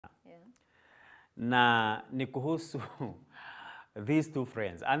Na ni kuhusu these two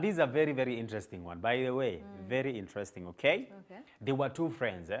friends. And these are very, very interesting one. By the way, very interesting, okay? They were two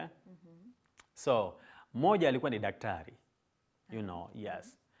friends, eh? So, moja alikuwa ni daktari, you know,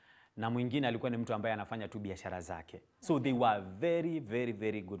 yes. Na mwingine alikuwa ni mtu ambaye anafanya tu biashara zake. So, they were very, very,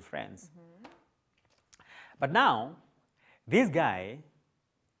 very good friends. But now, this guy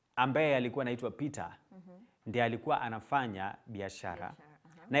ambaye alikuwa anaitwa Peter, ndiye alikuwa anafanya biashara.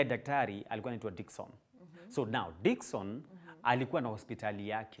 Naye daktari alikuwa anaitwa Dickson. So now Dickson alikuwa na hospitali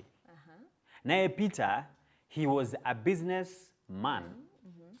yake. Naye Peter, he was a businessman.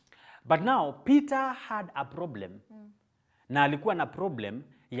 But now Peter had a problem. Na alikuwa na problem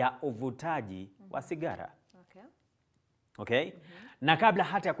ya uvutaji wa sigara. Okay? Na kabla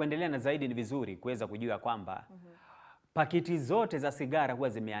hata ya kuendelea na zaidi ni vizuri kuweza kujua kwamba pakiti zote za sigara huwa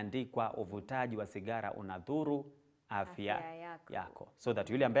zimeandikwa uvutaji wa sigara unadhuru afya yako. So that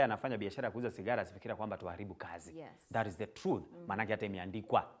yule ambaye anafanya biashara ya kuuza sigara asifikira kwamba tuharibu kazi. That is the truth. Maana hata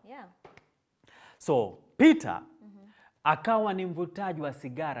imeandikwa. So Peter akawa ni mvutaji wa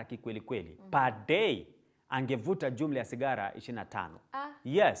sigara kikweli kweli. Per day angevuta jumla ya sigara 25.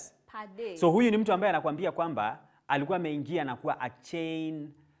 Yes. Per day. So huyu ni mtu ambaye anakuambia kwamba alikuwa ameingia na kuwa a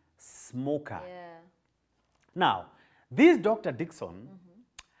chain smoker. Now, this Dr. Dickson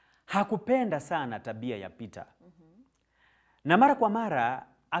hakupenda sana tabia ya Peter. Na mara kwa mara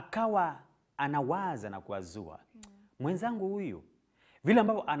akawa anawaza na kuazua. Mwenzangu huyu vile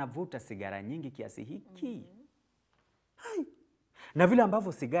ambavyo anavuta sigara nyingi kiasi hiki. Hai. Na vile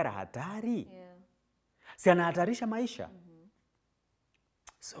ambavyo sigara hatari. Si anahatarisha maisha.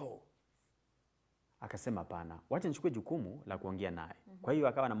 So akasema pana, wacha nichukue jukumu la kuongea naye. Kwa hiyo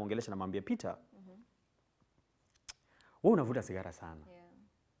akawa anamuongelesha na mwambie Peter, wewe unavuta sigara sana.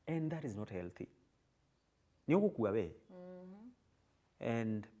 And that is not healthy. Ni huko kuwa wewe.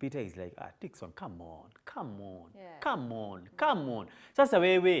 And Peter is like, Dickson, come on. Sasa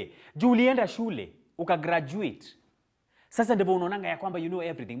wewe, juu ulienda shule, ukagraduate. Sasa ndivyo unaonanga ya kwamba you know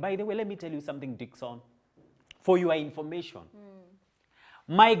everything. By the way, let me tell you something, Dickson, for your information.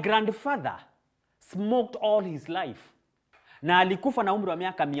 My grandfather smoked all his life. Na alikufa na umri wa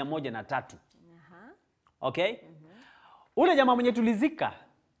miaka 103. Okay? Ule jamaa mwenye tulizika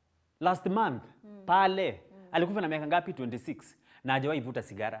last month, pale, alikufa na miaka ngapi? 26. Na hajawahi vuta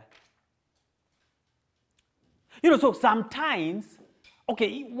sigara. You know, so sometimes,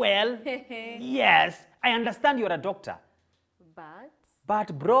 okay, well, yes, I understand you're a doctor.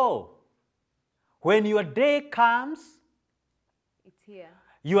 But bro, when your day comes, it's here.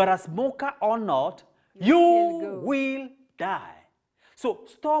 You are a smoker or not, you will die. So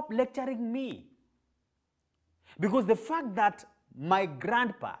stop lecturing me. Because the fact that my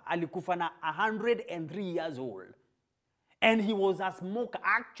grandpa alikufa na 103 years old, and he was a smoker,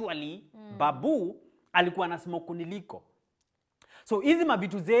 actually, babu alikuwa na smoke niliko. So hizi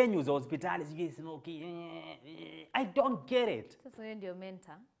mavitu zenyu za hospitali sijui smoke, I don't get it. Sasa wewe ndio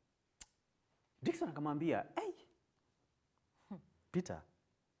mentor. Dickson akamwambia, hey, Peter,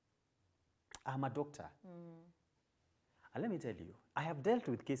 I'm a doctor. And let me tell you, I have dealt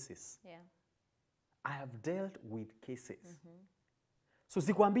with cases. I have dealt with cases. So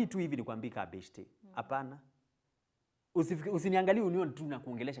sikwambii tu hivi nikwambii kabeshte. Hapana. Usiniangalie unione tu na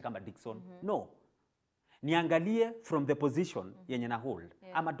kuongelesha kama Dickson. No. Niangalie from the position yenye na hold.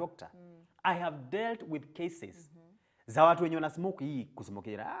 I'm a doctor. I have dealt with cases za watu wenye wana smoke hii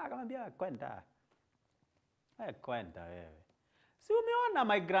kusmokera. Akamwambia kwenda. Kwenda wewe. Si umeona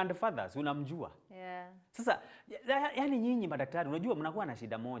my grandfathers unamjua? Sasa yani nyinyi madaktari unajua mnakuwa na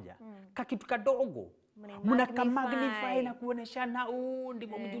shida moja. Kakitu kadogo. Mnaka magnify na kuoneshana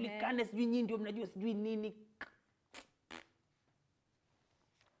ndivyo mjulikane sijui nyinyi ndio mnajua sijui nini.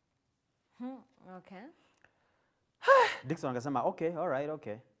 Okay. Dickson akasema, okay, all right,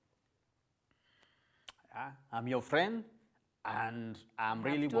 okay. I'm your friend and I'm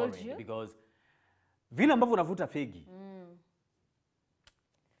really worried because vile ambavyo unavuta fegi.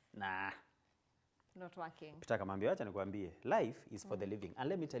 Nah. Not working. Peter akamwambia acha nikwambie, life is for the living. And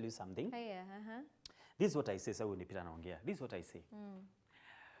let me tell you something. This is what I say, sawa ni Peter anaongea. This is what I say.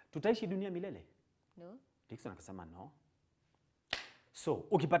 Tutaishi dunia milele? No. Dickson akasema no. So,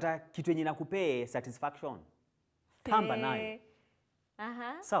 ukipata kitu yenye nakupee satisfaction, tamba nayo.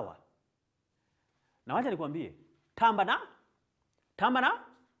 Sawa. Na wacha nikwambie, tamba nayo. Tamba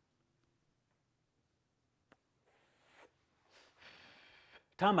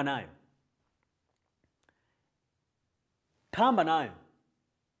nayo.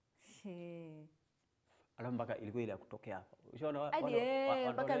 Alafu mpaka ilikuwa ile ya kutokea hapa. Ushaona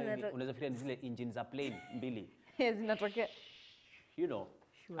unaweza fikiria zile engine za plane mbili. Zinatokea. You know.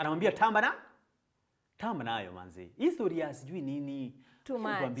 Anamwambia tamba na Kama nayo manzi. Historia sijui nini. Too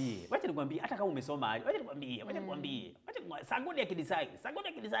much. Wacha nikwambie hata kama umesoma aje. Wacha nikwambie. Sagodi akidecide. Sagodi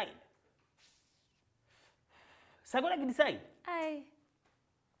akidecide. Ai.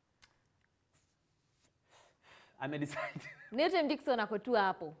 Amedecide. Newton Dixon ako tu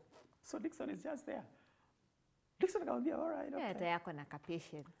hapo. So Dixon is just there. Dixon akamwambia all right, okay. Hata yako na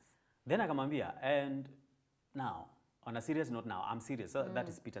patience. Then akamwambia, and now on a serious note now, I'm serious. So that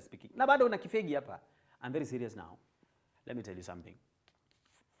is Peter speaking. Na bado una kifegi hapa. I'm very serious now. Let me tell you something.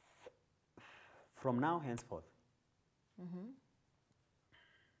 From now henceforth,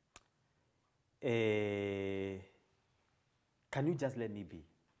 can you just let me be?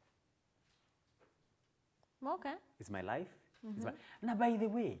 Okay. It's my life. It's my... Na by the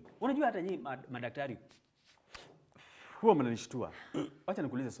way, unajua hata nyinyi madaktari huwa mnanishtua. Acha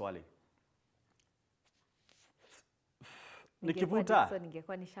nikuulize swali. Nikivuta.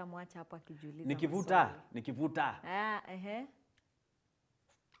 Ningekuwa nishamwacha hapo akijiuliza. Nikivuta. Ehe.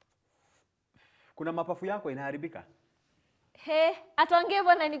 Kuna mapafu yako inaharibika? Atuongee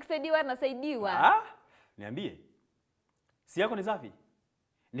bwana nasaidiwa. Niambie. Si yako ni safi?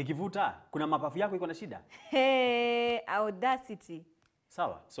 Nikivuta, kuna mapafu yako iko na shida? Audacity.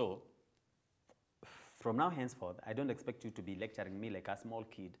 Sawa. So, from now henceforth, I don't expect you to be lecturing me like a small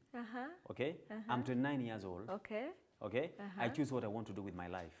kid. Okay? I'm 29 years old. Okay. Okay? I choose what I want to do with my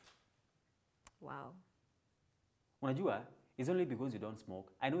life. Wow. Unajua, it's only because you don't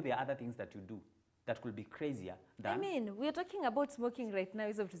smoke. I know there are other things that you do that could be crazier than... I mean, we are talking about smoking right now.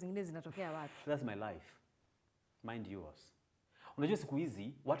 Hizo vitu zingine zinatokea wapi? That's my life. Mind yours. Unajua siku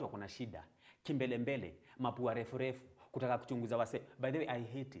hizi watu wako na shida, kimbelembele, mapua refu, kutaka kuchunguza wase. By the way, I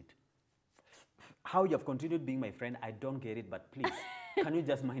hate it. How you have continued being my friend, I don't get it, but please, can you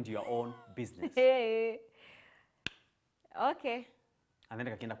just mind your own business? Okay. And then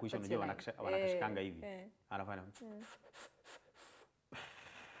kakienda kuisha unajua wanakashikanga hivi. Anafanya.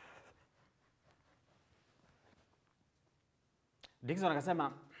 Dixon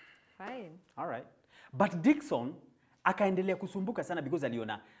akasema, fine. All right. But Dixon akaendelea kusumbuka sana because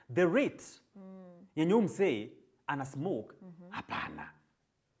aliona the rate yenye umsee ana smoke hapana.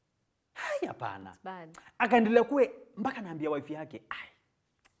 Hapana. Akaendelea kuwe mpaka naambia wife yake,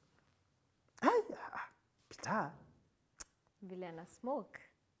 Peter vile ana smoke.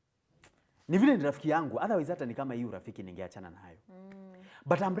 Ni vile ni rafiki yangu, otherwise hata ni kama hiyo rafiki ningeachana nayo.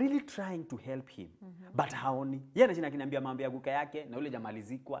 But I'm really trying to help him. But haoni. Yeye anashinda akiniambia mambo ya guka yake na yule jamaa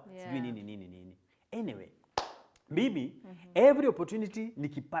alizikwa, sijui nini. Anyway, mimi every opportunity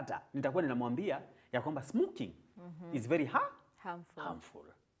nikipata nitakuwa ninamwambia ya kwamba smoking is very harmful.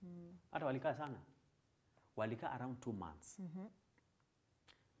 Hata walikaa sana. Walikaa around 2 months.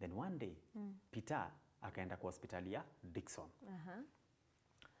 Then one day, Peter akaenda kwa hospitali ya Dixon.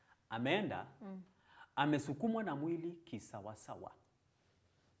 Ameenda, amesukumwa na mwili kisawasawa.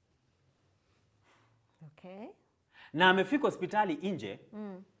 Okay. Na amefika hospitali nje,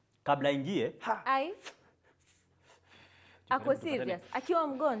 kabla ingie, ako serious, akiwa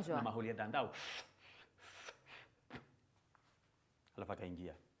mgonjwa. Na mahuli ya dandau. Alafu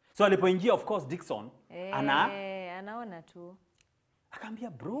akaingia. So alipoingia, of course, Dixon, anaona tu. Akaambia,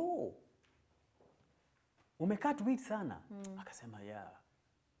 bro, umekaa tu wait sana. Akasema,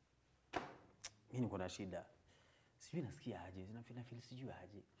 mimi niko na shida. Sijui nasikia aje, nafeel sijui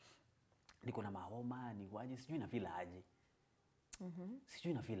aje. Niko na mahoma, niko aje, sijui nafeel aje.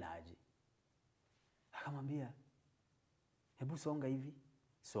 Sijui nafeel aje. Akamwambia, hebu songa hivi.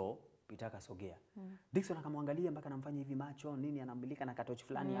 So, Peter akasogea. Dixon akamwangalia mpaka anamfanya hivi macho, nini anambilika na katochi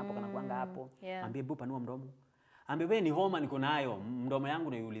fulani hapo kana kuanga hapo. Ambie hebu panua mdomo. Ambie wewe ni homa niko nayo, mdomo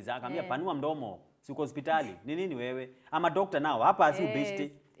yangu naiuliza. Akamwambia panua mdomo, si uko hospitali. Ni nini wewe? Ama doctor nao, hapa si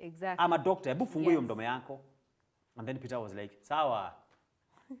ubeshte. Exactly. I'm a doctor. Hebu fungue hiyo mdomo yako. And then Peter was like, sawa.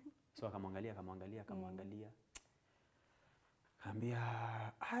 So akamwangalia. Akaambia,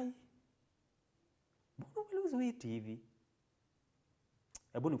 mbona umelose weight hivi?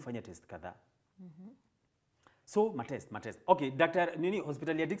 Hebu nikufanya test kadhaa. So matest. Okay, daktari nini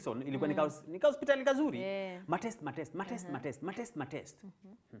hospitali ya Dixon ilikuwa nika hospitali kazuri. Matest.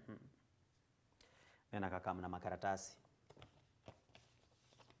 Nena kaka na makaratasi.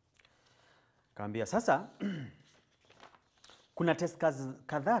 Kaambia sasa kuna test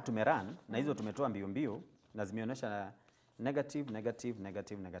kadhaa tumerun na hizo tumetoa mbio na zimeonyesha negative.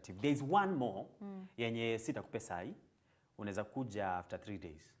 There is one more yenye sitakupe sai. Unaweza kuja after 3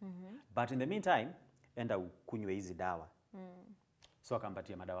 days. But in the meantime enda ukunywe hizi dawa. So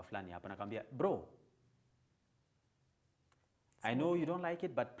akampatia madawa fulani hapa na akamwambia, bro, I know you don't like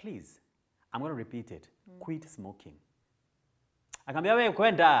it, but please, I'm going to repeat it. Quit smoking. Akamwambia wewe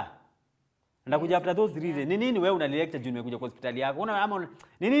kwenda. Ndakuja after those 3 days. Ni nini wewe unalilecture juu nimekuja kwa hospitali yako?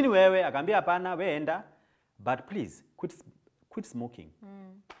 Ni nini wewe? Akaambia hapana, wewe enda. But please quit smoking.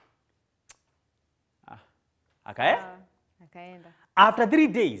 Akaenda. After 3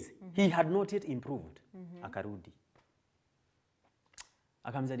 days, he had not yet improved. Akarudi.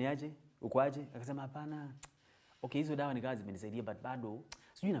 Akamzaniaje? Uko aje? Akasema hapana. Okay, hizo dawa nikawa zimenisaidia but bado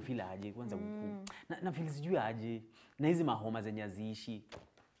sijui na feel aje kwanza huku. Na feel sijui aje. Na hizi mahoma zenye ziishi.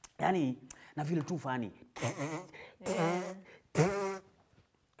 Yaani na feel too funny.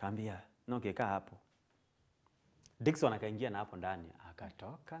 Kaambia, "Okay, kaa hapo." Dickson akaingia na hapo ndani,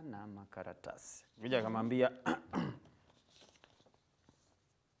 akatoka na makaratasi. Kuja akamwambia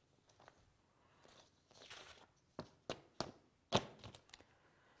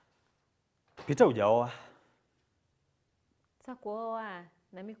Peter hujaoa. Sasa kuoa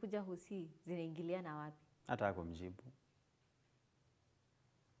na mimi kuja Hosi zinaingilia na wapi? Hata yako mjibu.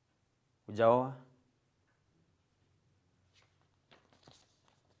 Hujaoa?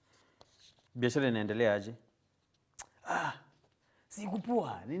 Biashara inaendelea aje?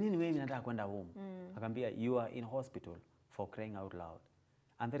 Sikupua. Ni nini wewe nataka kwenda home? Akamwambia you are in hospital for crying out loud.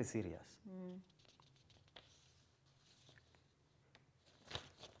 I'm very serious.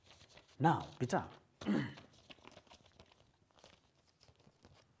 Now, Peter.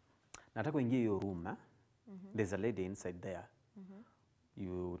 Nataka uingie hiyo room, There's a lady inside there.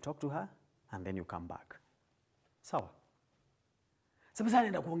 You talk to her and then you come back. Sawa? Sasa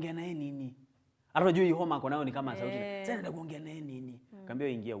naenda kuongea naye nini? Hata unajua hiyo homa nayo ni kama sauti. Sasa naenda kuongea naye nini? Kaambia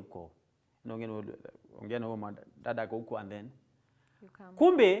ingia huko. Ongea na huyo dada ako huko and then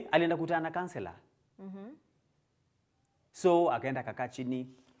kumbe alienda kutana na counselor. So akaenda kakaa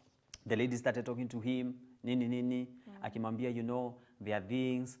chini. The lady started talking to him, nini, akimwambia, you know, there are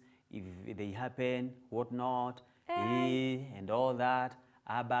things, if they happen, what not, and all that,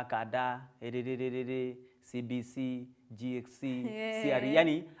 abakada, CBC, GXC, CRE,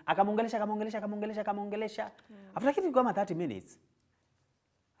 yani, akamongelesha. After kitu kama 30 minutes,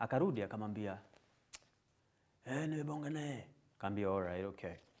 akarudi, akamwambia, nimebonga naye. Kaambia, all right,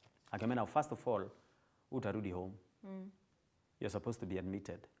 okay. Akamwambia, now, first of all, utarudi home. You're supposed to be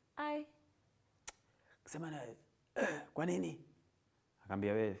admitted. Kusema na kwa nini?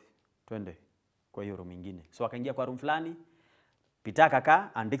 Akaambia wewe twende kwa hiyo room nyingine. So akaingia kwa room fulani. Peter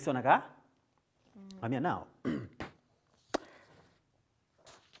akakaa and Dickson akakaa. Akamwambia now.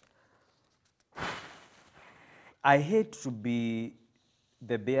 I hate to be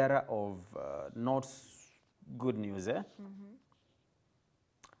the bearer of not good news,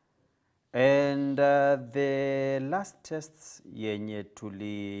 And the last tests yenye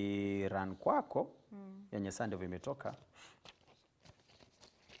tuli run kwako, yenye Sunday vimetoka.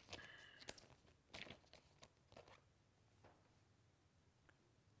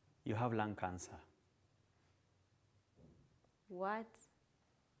 You have lung cancer. What?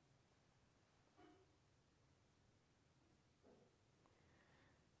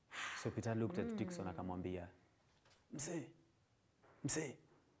 So Peter looked at Dickson akamwambia, Mse,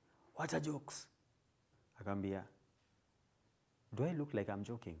 what are jokes? Akamwambia, do I look like I'm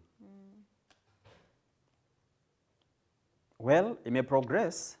joking? Well, it may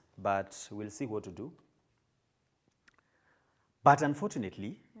progress, but we'll see what to do. But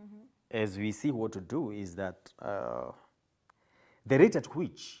unfortunately, as we see what to do is that the rate at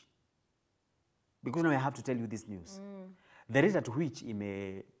which, because now I have to tell you this news, the rate at which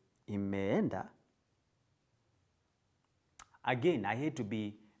imeenda, again, I hate to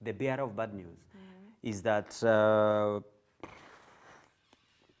be the bearer of bad news, is that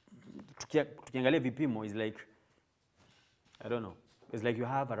tukiangalia vipimo is like, I don't know, it's like you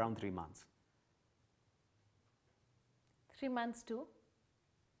have around 3 months. 3 months too?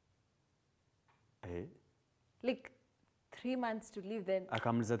 Eh? Like 3 months to live then?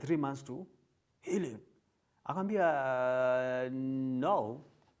 Akamuliza 3 months to heal. Akambia no,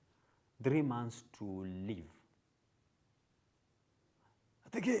 3 months to live.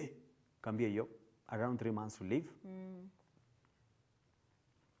 Ateke. Kambia yo, around 3 months to live.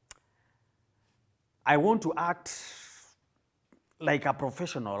 I want to act like a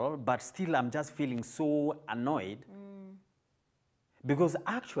professional, but still I'm just feeling so annoyed. Because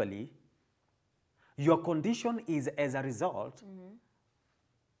actually, your condition is as a result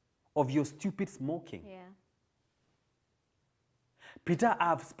of your stupid smoking. Yeah. Peter,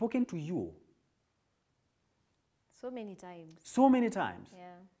 I've spoken to you So many times. so many times.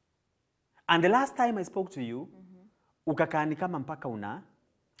 Yeah. And the last time I spoke to you, ukakaa ni kama mpaka una.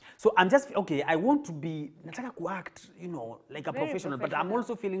 So I'm just, okay, I want to be, nataka kuact, you know, like a Very professional, but I'm professional.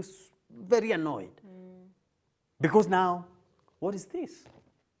 also feeling very annoyed. Because now, what is this?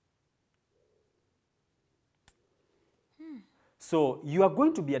 So you are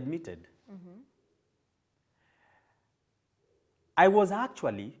going to be admitted. I was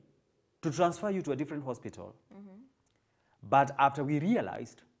actually to transfer you to a different hospital. But after we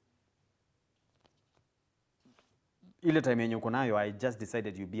realized, ile time yenye uko nayo, I just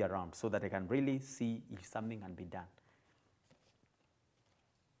decided you'd be around so that I can really see if something can be done.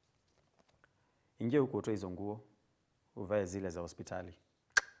 Ingia huko utoe hizo nguo, uvae zile za hospitali.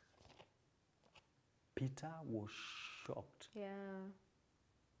 Peter was shocked. Yeah.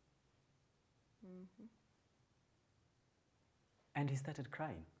 And he started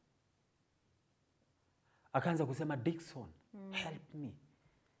crying. Akaanza kusema, Dickson, help me.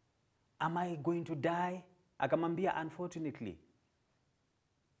 Am I going to die? Akamwambia, unfortunately.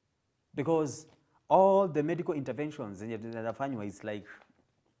 Because all the medical interventions zinafanywa is like,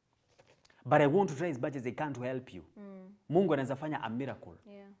 but I want to try as much as I can to help you. Mungu anaweza fanya a miracle.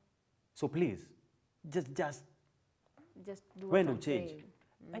 Yeah. So please, just do when what to change.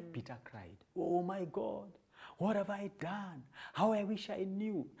 Like Peter cried, oh my God, what have I done? How I wish I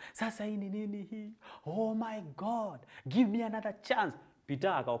knew. Sasa hii ni nini hii? Oh my God, give me another chance. Peter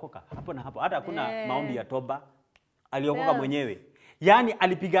akaokoka hapo na hapo. Hata hakuna maombi ya toba. Aliokoka mwenyewe. Yani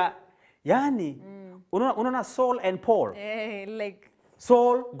alipiga, yani unaona Saul and Paul. Like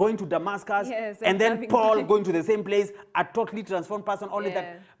Saul going to Damascus, yes, and then Paul going to the same place, a totally transformed person, only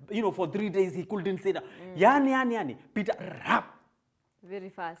that, you know, for 3 days he couldn't say that. Yani, Peter, rap. Very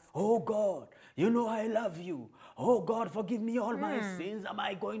fast. Oh God, you know I love you. Oh God, forgive me all my sins. Am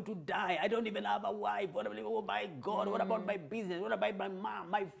I going to die? I don't even have a wife. Oh my God, what about my business? What about my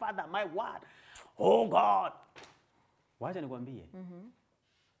mom, my father, my what? Oh God. Wacha nikwambie.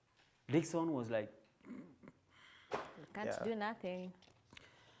 Dickson was like, can't do nothing.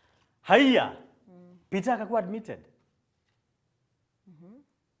 Haya. Peter akakuwa admitted.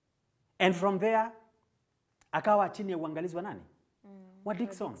 And from there, akawa chini ya uangalizi wa nani? Wa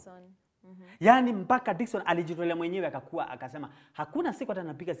Dickson. Yani mpaka Dickson alijitolea mwenyewe akakuwa akasema hakuna siku hata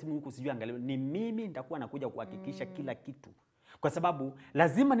napiga simu huku sijui angalia, ni mimi nitakuwa nakuja kuhakikisha kila kitu. Kwa sababu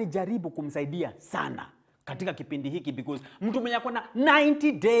lazima nijaribu kumsaidia sana katika kipindi hiki, because mtu mwenye akona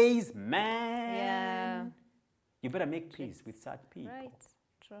 90 days, man. Yeah. You better make peace with such people. Right.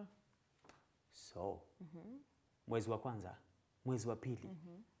 True. So, mwezi wa kwanza, mwezi wa pili,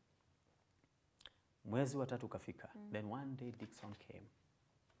 mwezi wa tatu kafika. Then one day Dickson came.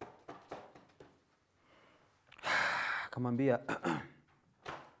 Kamwambia,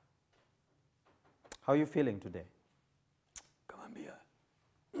 how are you feeling today? Kamwambia,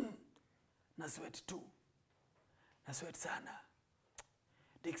 na sweat tu. Na sweat sana.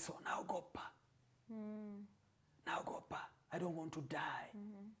 Dickson, naogopa. Naogopa. I don't want to die.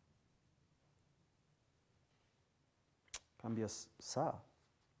 Kamwambia, sir,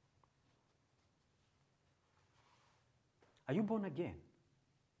 are you born again?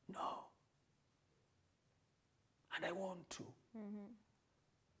 No. And I want to.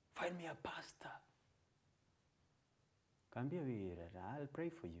 Find me a pastor. Kamwambia, I'll pray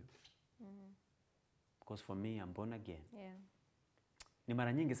for you. Because for me, I'm born again. Yeah. Ni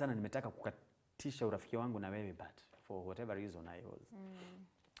mara nyingi sana nimetaka kukatisha urafiki wangu na wewe, but for whatever reason I was.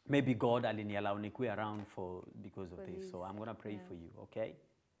 Maybe God aliniallow nikuwe around because of this. So I'm going to pray for you, okay?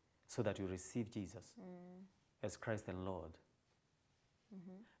 So that you receive Jesus as Christ and Lord.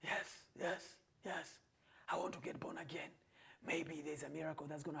 Yes. I want to get born again. Maybe there's a miracle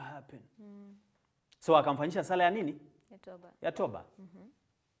that's going to happen. So akamfanyisha sala ya nini? Ya toba.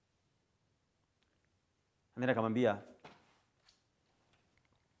 And then akamwambia,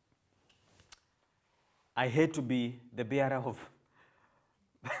 I hate to be the bearer of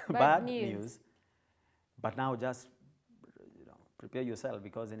bad news, but now just prepare yourself,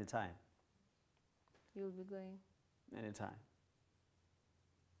 because anytime You'll be going. Anytime.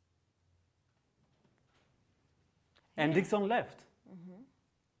 And Dickson left.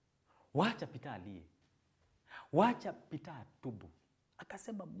 Wacha Peter alie. Wacha Peter atubu.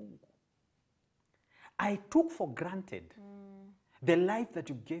 Akasema, Mungu, I took for granted the life that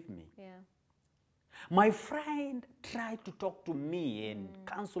you gave me. Yeah. My friend tried to talk to me and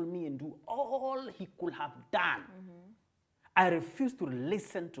counsel me and do all he could have done. I refused to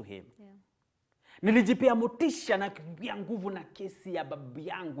listen to him. Yeah. Nilijipea motisha na kupia nguvu na kesi ya babu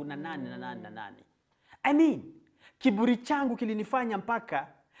yangu na nani. I mean, kiburi changu kilinifanya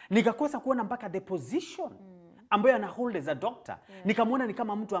mpaka nikakosa kuona mpaka the position ambayo ana hold as a doctor. Nikamwona ni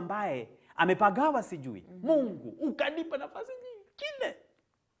kama mtu ambaye amepagawa sijui. Mungu, ukanipa nafasi nyingine.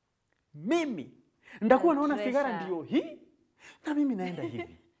 Mimi ndakuwa naona sigara ndio hii na mimi naenda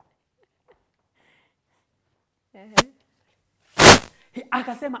hivi.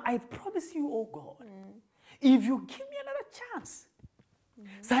 Akasema, I promise you, oh God, if you give me another chance.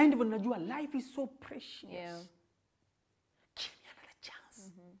 Sasa ndivyo ninajua life is so precious. Yeah. Give me another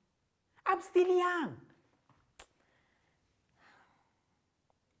chance. I'm still young.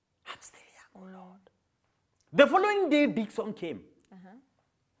 I'm still young, oh Lord. The following day, Dixon came.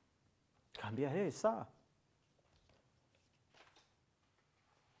 Kambia, hey, sir.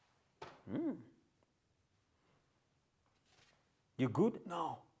 You good?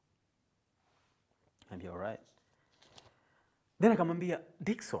 No. Kambia, all right. Then akamwambia,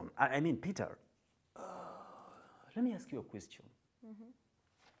 Dixon, I mean Peter, let me ask you a question.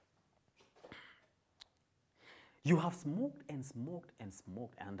 You have smoked and smoked and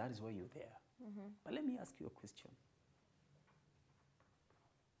smoked, and that is why you're there. But let me ask you a question.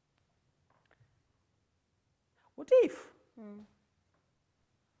 What if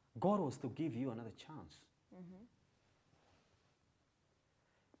God was to give you another chance?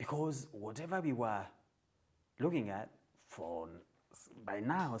 Because whatever we were looking at, for by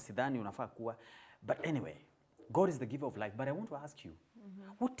now, sidhani unafaa kuwa. But anyway, God is the giver of life. But I want to ask you,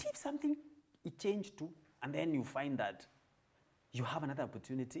 what if something it changed too, and then you find that you have another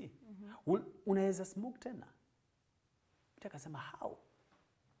opportunity? Unaweza smoke tena? Akasema, how?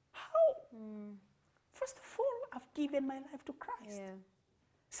 How? First of all, I've given my life to Christ. Yeah.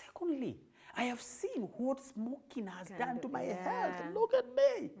 Secondly, I have seen what smoking has done to my health. Look at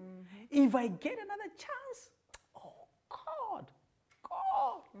me. If I get another chance, oh God,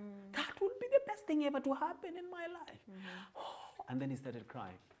 that would be the best thing ever to happen in my life. Oh, and then he started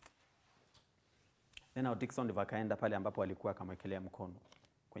crying. Then our Dixon ndivyo akaenda pale ambapo alikuwa akamwekelea mkono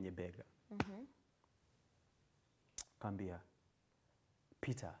kwenye bega. Kambia,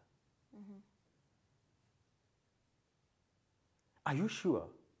 Peter, are you sure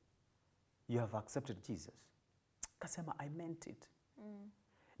you have accepted Jesus? Kasema, I meant it.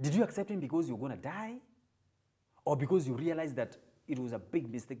 Did you accept him because you're going to die? Or because you realized that it was a big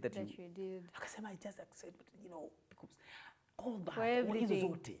mistake that you did? Akasema, I just accepted, because all that. For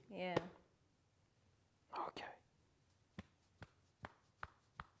everything. Yeah. Okay.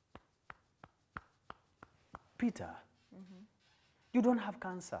 Peter, you don't have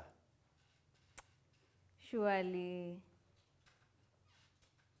cancer. Surely.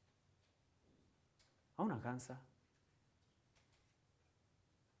 Hauna cancer.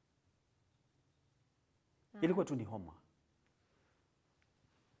 Ilikuwa tu ni homa.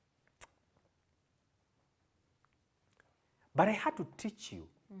 But I had to teach you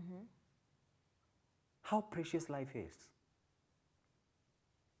how precious life is.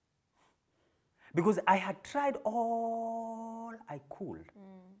 Because I had tried all I could,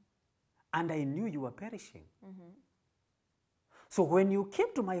 and I knew you were perishing. So when you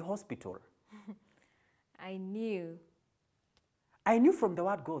came to my hospital, I knew from the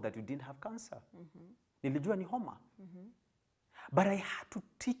word God that you didn't have cancer. Nilijua ni homa. But I had to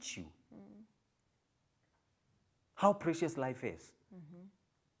teach you how precious life is.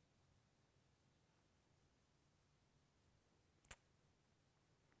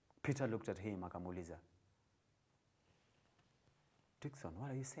 Peter looked at him, akamuuliza, Dixon, what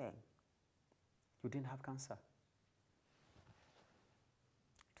are you saying? You didn't have cancer.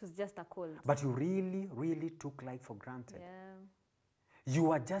 it was just a cold. But you really, really took life for granted. Yeah.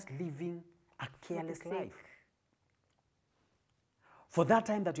 You are just living a careless For the life. sake. For that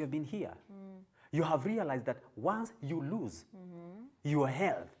time that you have been here, you have realized that once you lose your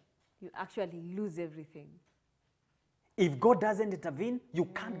health, You actually lose everything. if God doesn't intervene, you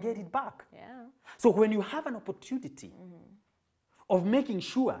can't get it back. Yeah. So when you have an opportunity of making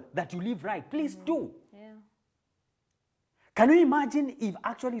sure that you live right, please do. Yeah. Can you imagine if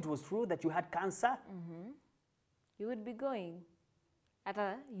actually it was true that you had cancer? You would be going.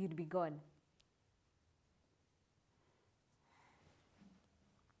 You'd be gone.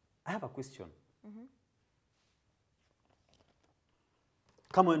 I have a question.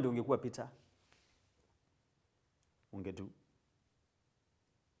 Kama wewe ndio ungekuwa Peter, ungedu?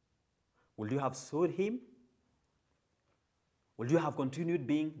 Would you have sold him? Would you have continued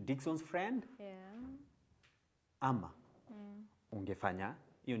being Dixon's friend? Yeah. Ama ungefanya?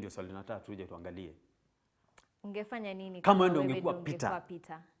 Hiyo ndio swali nataka tuje tuangalie. Ungefanya nini Kama kama ndio wewe ungekuwa ndio Peter? ungekuwa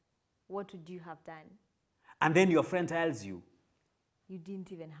Peter? What would you have done? And then your friend tells you, You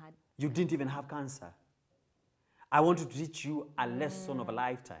didn't even have cancer. I want to teach you a lesson of a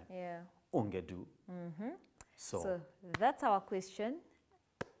lifetime. Yeah. Ungedu. So that's our question.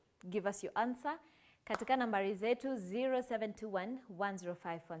 Give us your answer. Katika nambari zetu 0721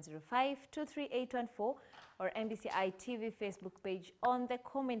 105 105 23814 or MBCI TV Facebook page on the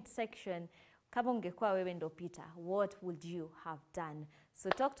comment section. Kama ungekuwa wewe ndo Peter, what would you have done? So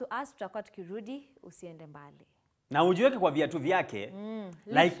talk to us, tutakuwa tukirudi, usiende mbali. Na ujiweke kwa viatu vyake.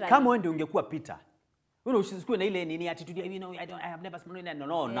 Like kama wewe ndio ungekuwa Peter. Wewe usisikue na ile nini attitude, you know, I have never smelled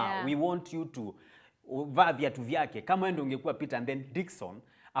no. Now we want you to vaa viatu vyake. Kama wewe ndio ungekuwa Peter, and then Dickson,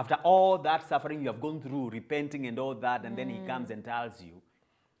 after all that suffering you have gone through, repenting and all that, and then he comes and tells you,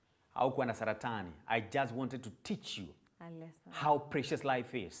 haukuwa na saratani. I just wanted to teach you how precious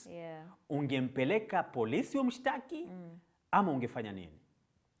life is. Ungempeleka polisi umshtaki ama ungefanya nini?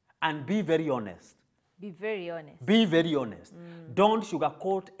 And be very honest. Be very honest. Be very honest. Don't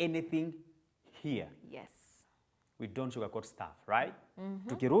sugarcoat anything here. Yes. We don't sugarcoat stuff, right?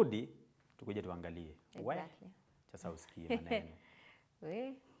 Tukirudi, tukuje tuangalie. Exactly. Sasa usikie maneno.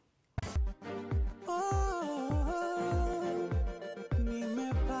 We.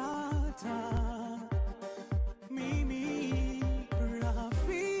 Nimepata mimi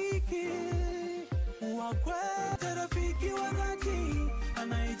rafiki wa kweli, rafiki wa dhati,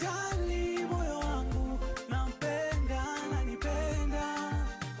 anayejali moyo wangu, nampenda, ananipenda,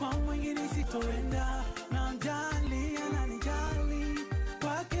 kwa mwingine sitoenda, namjali, ananijali,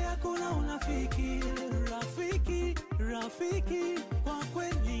 kwake hakuna unafiki. Rafiki kwa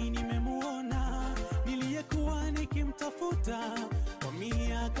kweli nimemuona, niliyekuwa nikimtafuta kwa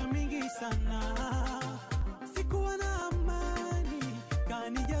miaka mingi sana. Sikuwa na amani,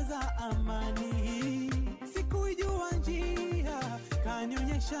 kanijaza amani. Sikuijua njia,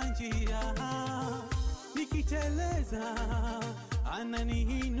 kanionyesha njia. Nikiteleza,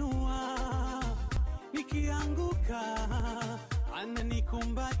 ananiinua. Nikianguka,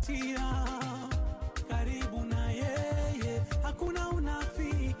 ananikumbatia. Karibu na yeye, hakuna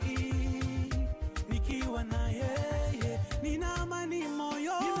unafiki. Nikiwa na yeye, nina amani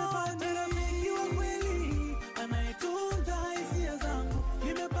moyo. Nimepata rafiki wa kweli, anayetunza hisia zangu.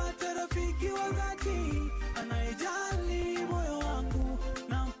 Nimepata rafiki wa dhati, anayejali moyo wangu.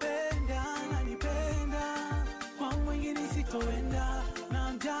 Nampenda, ananipenda, kwa mwingine sitoenda.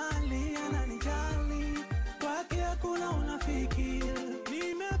 Namjali, ananijali, kwake hakuna unafiki.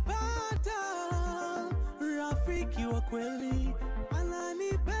 Nimepata rafiki wa kweli,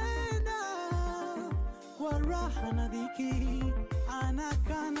 ananipenda kwa raha na dhiki,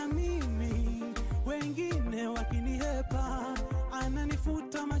 anakaa na mimi, wengine wakinihepa,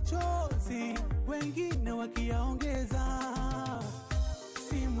 ananifuta machozi, wengine wakiyaongeza.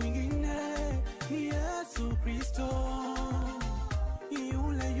 Si mwingine ni Yesu Kristo,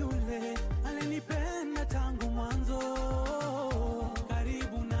 yule alinipenda tangu mwanzo.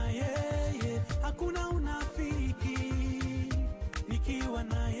 Karibu na yeye, hakuna unafiki. Nikiwa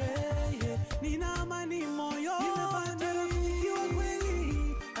na yeye, nina amani moyo. Nimepata rafiki wa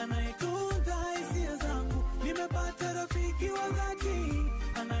kweli, anayetunza hisia zangu. Nimepata rafiki wa dhati,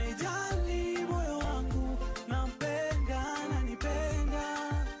 anayejali moyo wangu. Nampenda, ananipenda,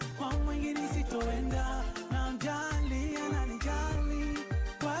 kwa mwingine sitoenda. Namjali, ananijali,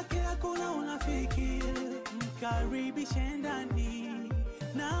 kwake hakuna unafiki. Mkaribishe ndani,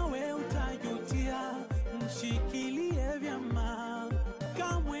 nawe utajutia. Mshikilie vyema,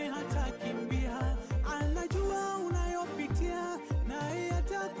 kamwe hatakimbia. Anajua unayopitia, naye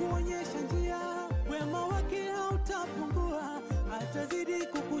atakuonyesha njia. Wema wake hautapungua, atazidi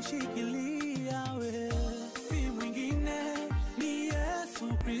kukushikilia we. Si mwingine ni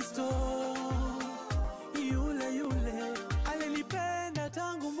Yesu Kristo, yule alinipenda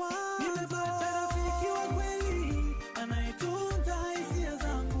tangu mwanzo. Nimepata rafiki wa kweli, anayetunza hisia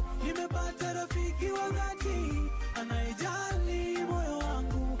zangu. Nimepata rafiki wa dhati, anayejali moyo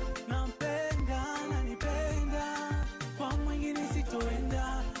wangu. Nampenda, ananipenda, kwa mwingine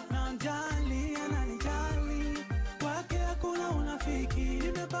sitoenda. Namjali, ananijali, kwake hakuna unafiki.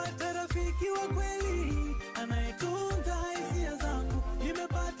 Nimepata rafiki wa kweli, anayetunza hisia zangu.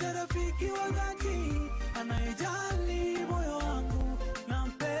 Nimepata rafiki wa dhati, anayejali